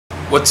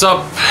What's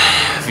up,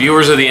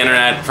 viewers of the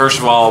internet? First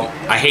of all,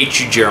 I hate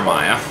you,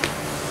 Jeremiah.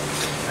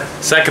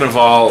 Second of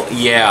all,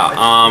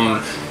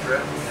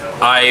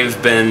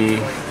 I've been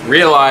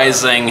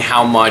realizing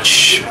how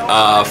much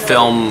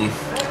film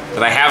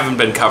that I haven't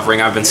been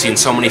covering. I've been seeing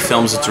so many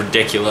films, it's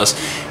ridiculous,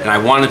 and I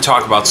want to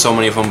talk about so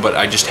many of them, but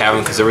I just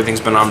haven't because everything's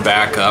been on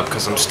backup,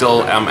 because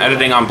I'm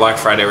editing on Black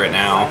Friday right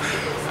now.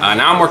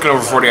 Now I'm working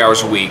over 40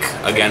 hours a week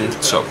again,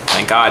 so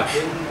thank God.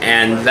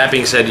 And that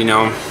being said, you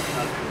know,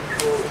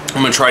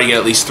 I'm gonna try to get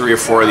at least 3 or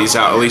 4 of these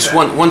out. At least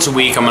once a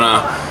week. I'm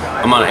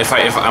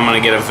gonna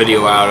get a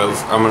video out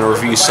of. I'm gonna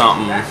review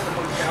something,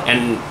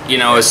 and you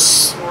know,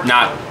 it's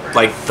not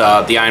like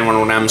the Iron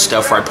 101M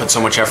stuff where I put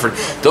so much effort.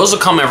 Those will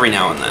come every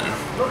now and then.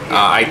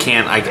 I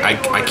can't.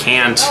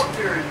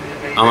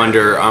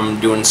 I'm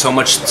doing so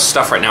much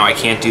stuff right now. I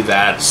can't do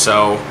that.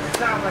 So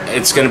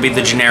it's gonna be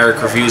the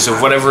generic reviews of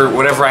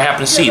whatever I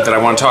happen to see that I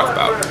want to talk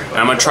about. And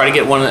I'm gonna try to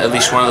get at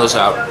least one of those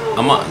out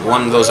a month,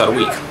 one of those out a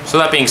week. So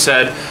that being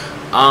said.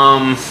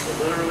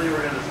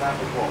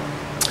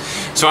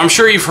 So I'm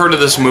sure you've heard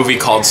of this movie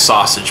called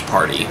Sausage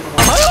Party.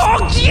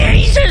 Oh,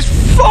 Jesus,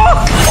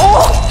 fuck!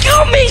 Oh,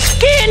 gummy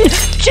skin!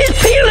 She's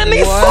peeling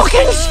me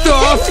fucking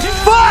skin!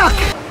 Fuck!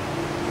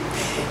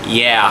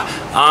 Yeah,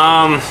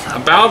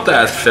 about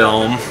that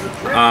film,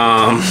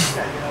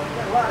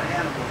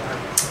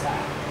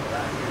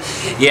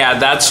 yeah,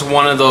 that's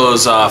one of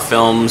those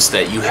films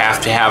that you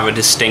have to have a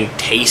distinct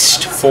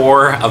taste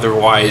for,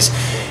 otherwise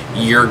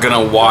you're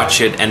gonna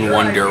watch it and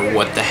wonder,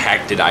 what the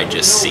heck did I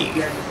just see?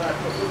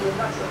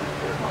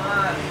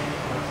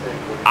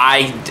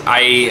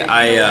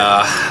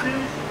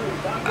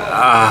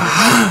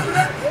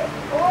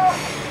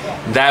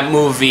 That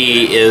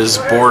movie is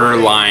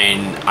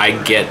borderline. I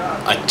get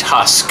a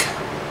Tusk.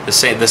 The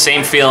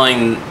same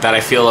feeling that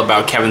I feel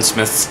about Kevin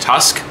Smith's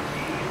Tusk,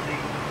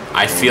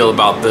 I feel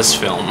about this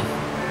film.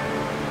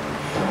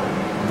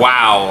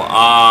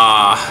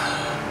 Wow.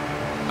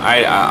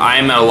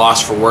 I'm at a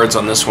loss for words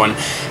on this one.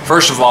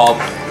 First of all,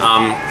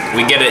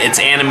 we get it. It's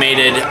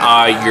animated.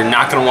 You're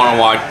not gonna want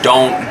to watch.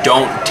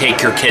 Don't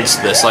take your kids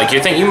to this. Like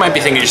you might be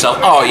thinking to yourself,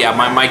 oh yeah,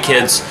 my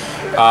kids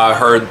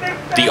heard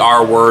the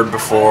R word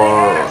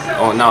before.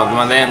 Oh no,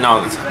 not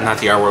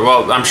the R word.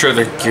 Well, I'm sure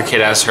your kid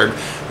has heard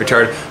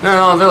retarded.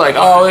 No, they're like,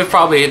 oh,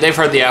 they've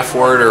heard the F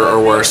word or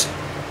worse.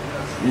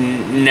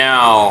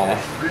 No.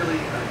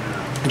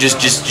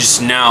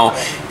 Just no.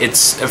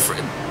 It's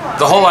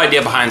the whole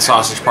idea behind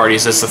Sausage Party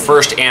is it's the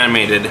first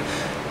animated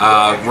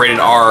rated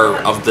R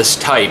of this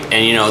type,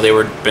 and you know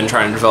they've been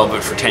trying to develop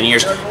it for 10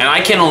 years, and I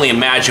can only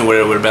imagine what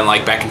it would have been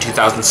like back in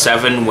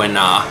 2007 when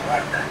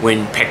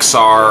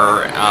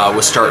Pixar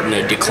was starting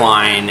to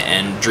decline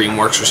and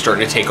DreamWorks was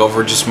starting to take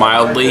over just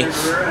mildly.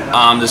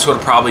 This would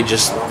have probably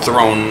just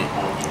thrown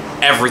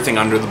everything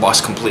under the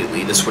bus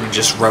completely. This would have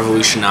just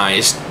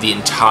revolutionized the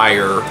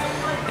entire,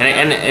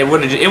 and it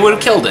would have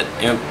killed it.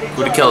 It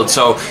would have killed it.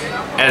 So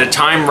at a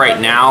time right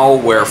now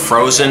where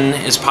Frozen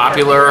is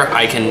popular,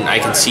 I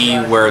can see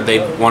where they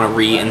want to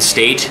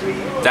reinstate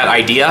that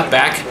idea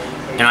back,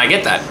 and I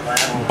get that.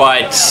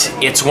 But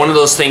it's one of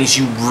those things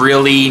you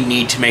really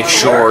need to make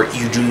sure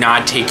you do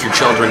not take your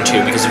children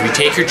to, because if you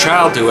take your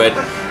child to it,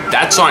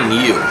 that's on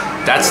you.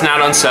 That's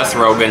not on Seth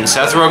Rogen.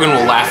 Seth Rogen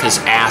will laugh his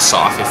ass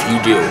off if you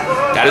do.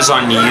 That is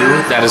on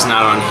you. That is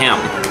not on him.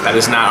 That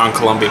is not on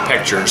Columbia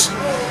Pictures.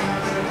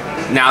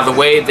 Now, the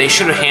way they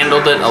should have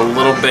handled it a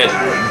little bit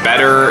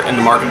better in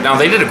the market. Now,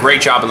 they did a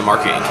great job in the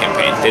marketing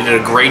campaign. They did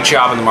a great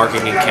job in the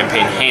marketing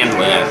campaign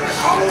handling it.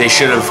 They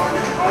should have,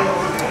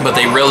 but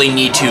they really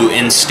need to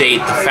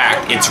instate the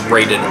fact it's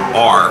rated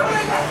R.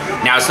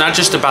 Now, it's not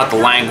just about the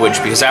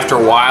language, because after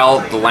a while,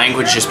 the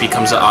language just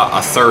becomes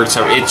a third.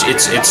 So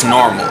it's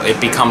normal. It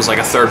becomes like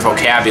a third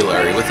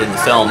vocabulary within the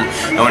film.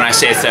 And when I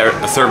say a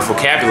third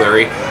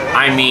vocabulary,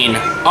 I mean,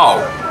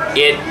 oh,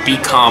 it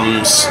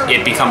becomes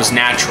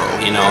natural,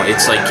 you know.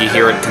 It's like you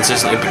hear it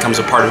consistently. It becomes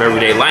a part of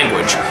everyday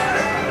language.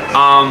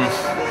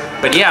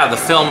 But yeah, the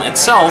film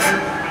itself,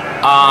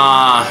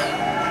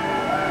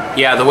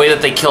 yeah, the way that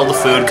they kill the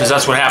food, because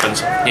that's what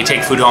happens. You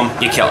take food home,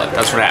 you kill it.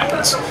 That's what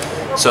happens.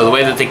 So the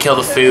way that they kill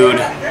the food,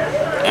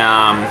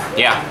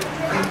 yeah,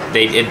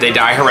 they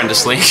die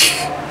horrendously.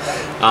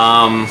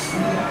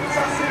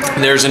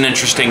 There's an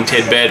interesting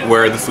tidbit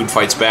where the food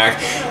fights back,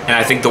 and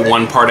I think the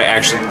one part I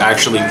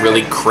actually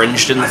really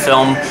cringed in the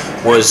film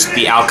was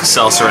the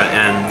Alka-Seltzer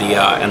and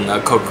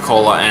the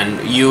Coca-Cola,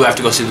 and you have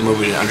to go see the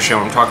movie to understand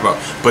what I'm talking about.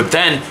 But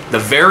then the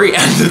very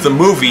end of the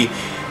movie,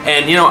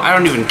 and you know, I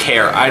don't even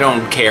care. I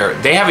don't care.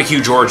 They have a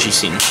huge orgy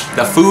scene.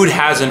 The food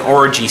has an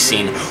orgy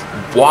scene.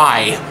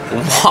 Why?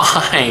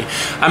 Why?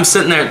 I'm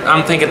sitting there,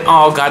 I'm thinking,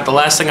 oh God, the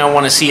last thing I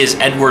want to see is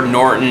Edward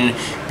Norton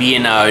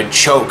being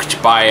choked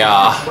by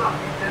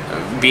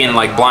being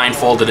like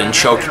blindfolded and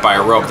choked by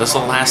a rope. That's the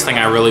last thing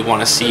I really want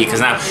to see, because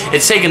now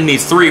it's taken me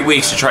 3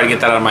 weeks to try to get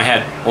that out of my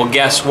head. Well,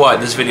 guess what?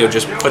 This video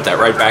just put that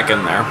right back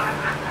in there.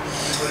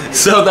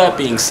 So that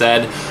being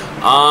said,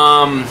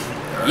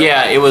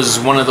 yeah, it was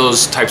one of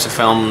those types of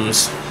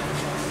films.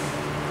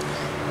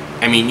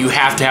 I mean, you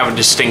have to have a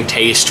distinct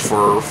taste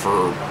for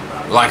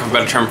lack of a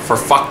better term, for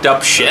fucked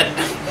up shit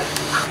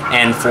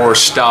and for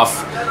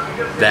stuff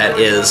that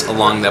is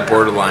along that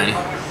borderline.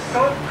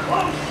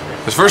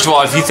 Because first of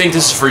all, if you think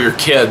this is for your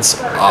kids,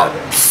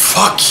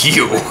 fuck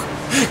you,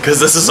 because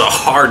this is a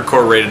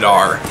hardcore rated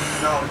R,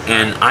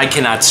 and I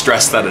cannot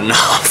stress that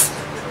enough.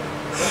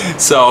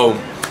 So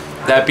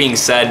that being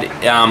said,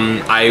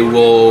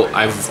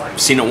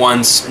 I've seen it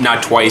once,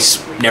 not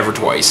twice, never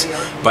twice,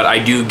 but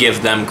I do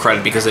give them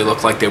credit because they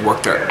look like they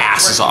worked their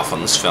asses off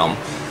on this film.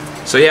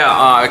 So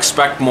yeah,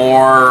 expect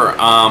more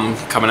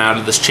coming out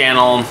of this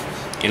channel.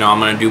 You know, I'm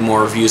gonna do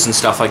more reviews and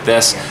stuff like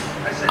this.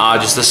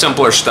 Just the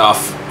simpler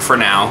stuff for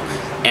now.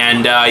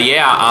 And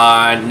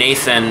yeah,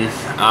 Nathan,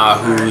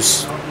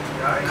 who's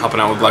helping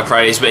out with Black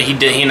Fridays, but he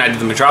and I did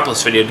the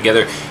Metropolis video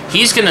together.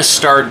 He's gonna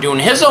start doing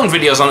his own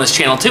videos on this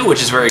channel too,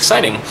 which is very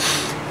exciting.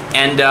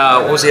 And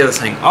what was the other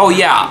thing? Oh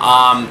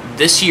yeah,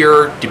 this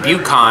year,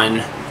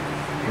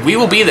 DebuteCon, we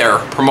will be there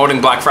promoting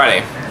Black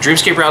Friday.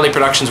 Dreamscape Reality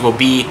Productions will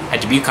be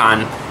at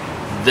DebuteCon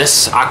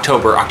this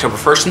October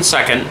 1st and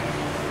 2nd,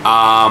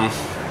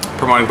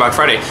 promoting Black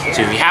Friday.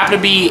 So if you happen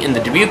to be in the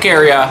Dubuque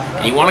area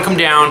and you want to come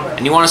down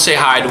and you want to say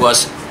hi to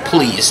us,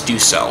 please do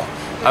so.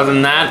 Other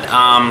than that,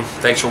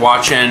 thanks for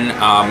watching.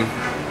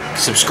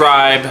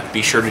 Subscribe.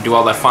 Be sure to do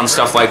all that fun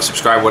stuff, like,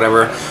 subscribe,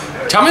 whatever.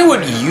 Tell me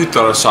what you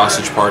thought of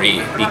Sausage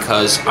Party,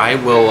 because I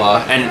will,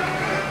 and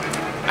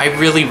I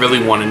really,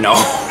 really want to know.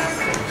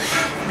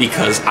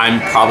 Because I'm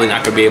probably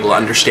not going to be able to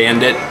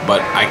understand it,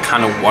 but I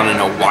kind of want to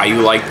know why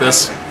you like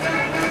this.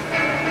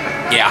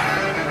 Yeah.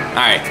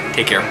 Alright,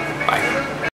 take care.